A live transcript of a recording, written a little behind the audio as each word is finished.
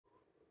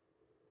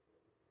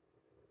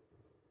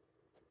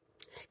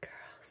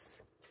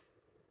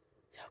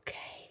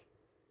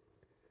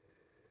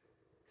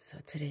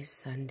Today's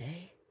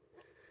Sunday.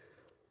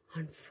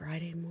 On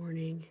Friday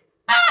morning,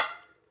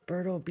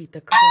 Birdo beat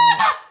the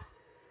crap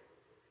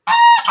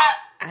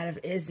out of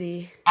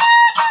Izzy,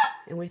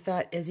 and we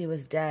thought Izzy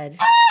was dead,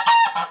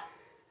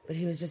 but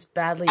he was just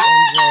badly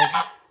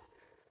injured.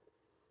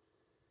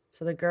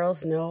 So the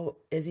girls know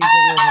Izzy's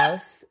in the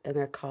house, and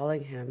they're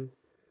calling him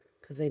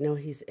because they know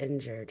he's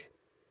injured.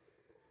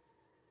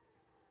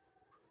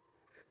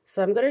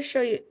 So I'm going to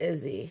show you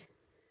Izzy.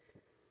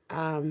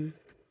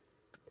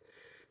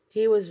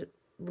 He was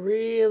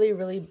really,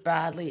 really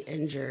badly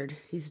injured.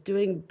 He's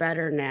doing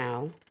better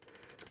now.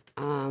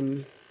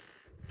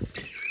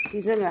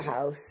 He's in the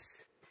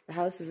house. The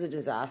house is a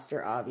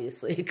disaster,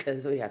 obviously,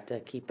 because we have to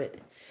keep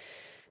it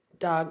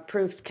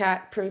dog-proofed,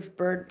 cat-proofed,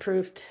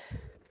 bird-proofed.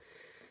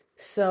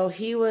 So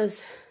he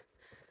was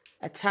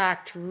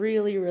attacked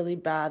really, really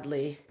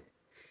badly.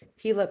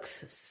 He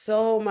looks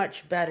so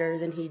much better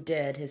than he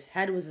did. His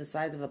head was the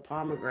size of a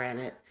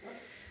pomegranate.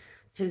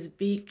 His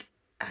beak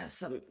has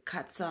some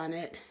cuts on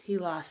it. He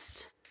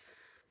lost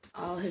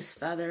all his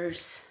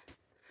feathers.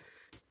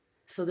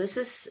 So this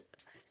is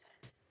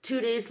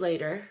 2 days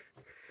later.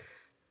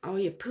 Oh,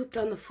 you pooped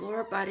on the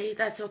floor, buddy.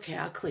 That's okay,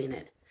 I'll clean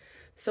it.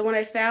 So when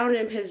I found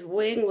him, his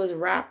wing was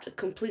wrapped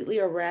completely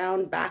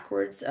around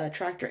backwards, a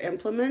tractor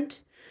implement.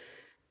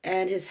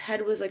 And his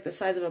head was like the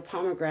size of a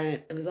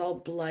pomegranate. It was all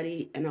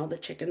bloody, and all the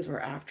chickens were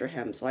after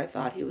him. So I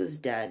thought he was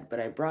dead, but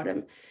I brought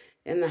him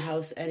in the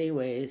house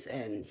anyways,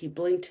 and he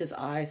blinked his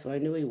eye, so I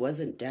knew he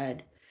wasn't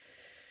dead.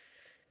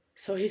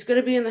 So he's going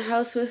to be in the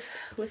house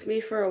with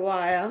me for a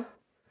while.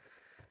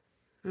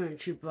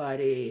 Aren't you,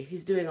 buddy?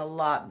 He's doing a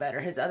lot better.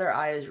 His other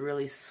eye is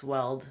really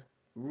swelled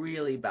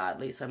really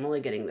badly, so I'm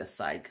only getting this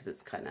side because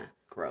it's kind of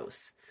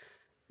gross.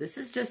 This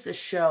is just to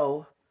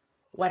show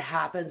what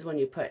happens when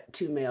you put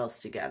two males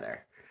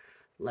together.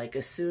 Like,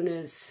 as soon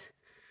as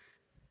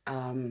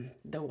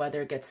the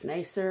weather gets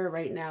nicer,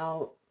 right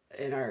now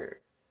in our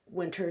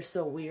winter's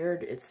so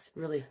weird, it's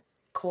really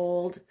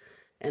cold,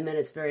 and then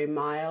it's very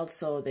mild,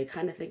 so they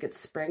kind of think it's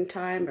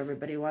springtime.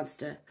 Everybody wants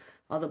to,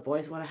 all the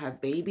boys want to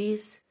have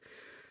babies,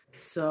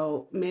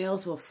 so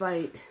males will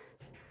fight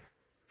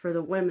for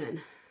the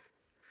women.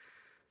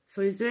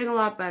 So he's doing a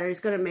lot better. He's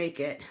going to make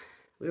it.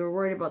 We were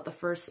worried about the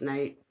first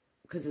night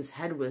because his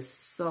head was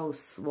so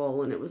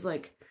swollen. It was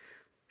like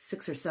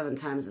 6 or 7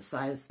 times the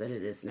size that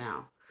it is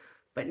now.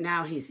 But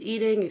now he's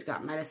eating. He's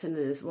got medicine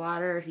in his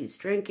water. He's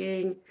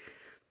drinking.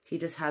 He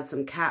just had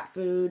some cat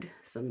food,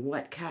 some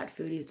wet cat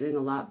food. He's doing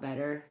a lot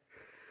better.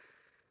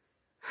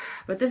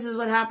 But this is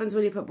what happens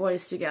when you put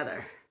boys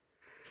together.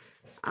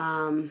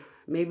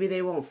 Maybe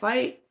they won't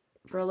fight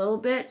for a little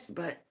bit,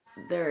 but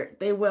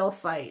they will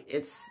fight.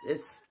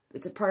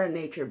 It's a part of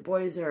nature.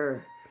 Boys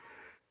are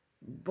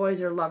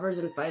lovers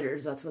and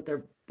fighters. That's what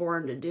they're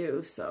born to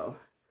do. So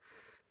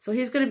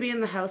he's going to be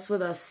in the house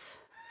with us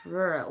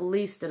for at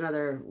least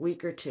another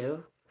week or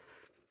two.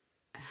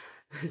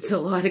 It's a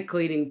lot of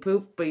cleaning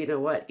poop, but you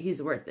know what?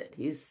 He's worth it.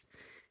 He's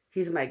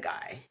my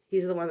guy.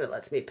 He's the one that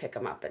lets me pick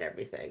him up and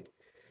everything.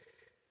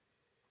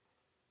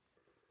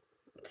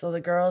 So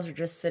the girls are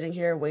just sitting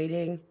here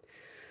waiting.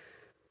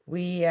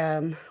 We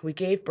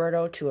gave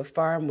Birdo to a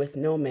farm with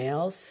no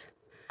males.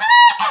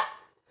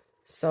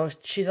 So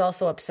she's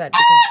also upset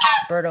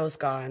because Birdo's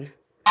gone.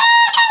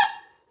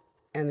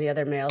 And the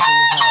other male's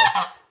in the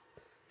house.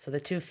 So the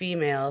two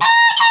females,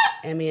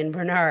 Emmy and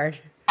Bernard,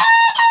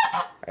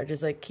 are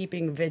just like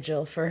keeping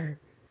vigil for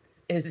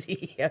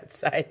Izzy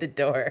outside the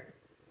door.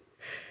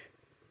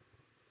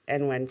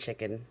 And one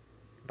chicken,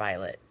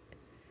 Violet.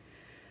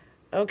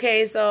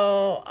 Okay,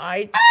 so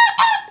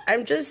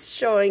I'm just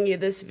showing you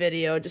this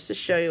video just to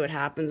show you what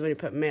happens when you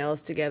put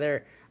males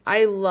together.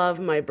 I love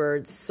my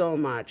birds so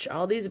much.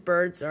 All these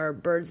birds are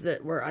birds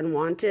that were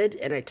unwanted,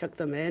 and I took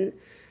them in.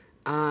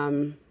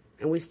 And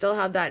we still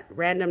have that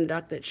random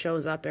duck that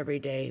shows up every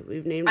day.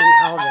 We've named him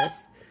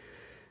Elvis.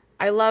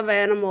 I love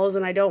animals,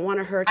 and I don't want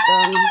to hurt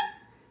them.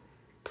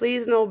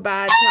 Please, no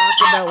bad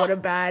talk about what a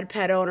bad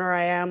pet owner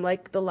I am,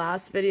 like the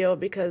last video,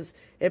 because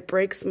it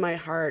breaks my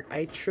heart.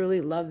 I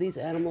truly love these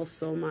animals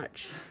so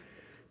much.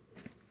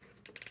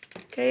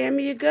 Okay,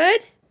 Emmy, you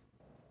good?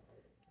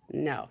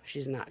 No,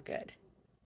 she's not good.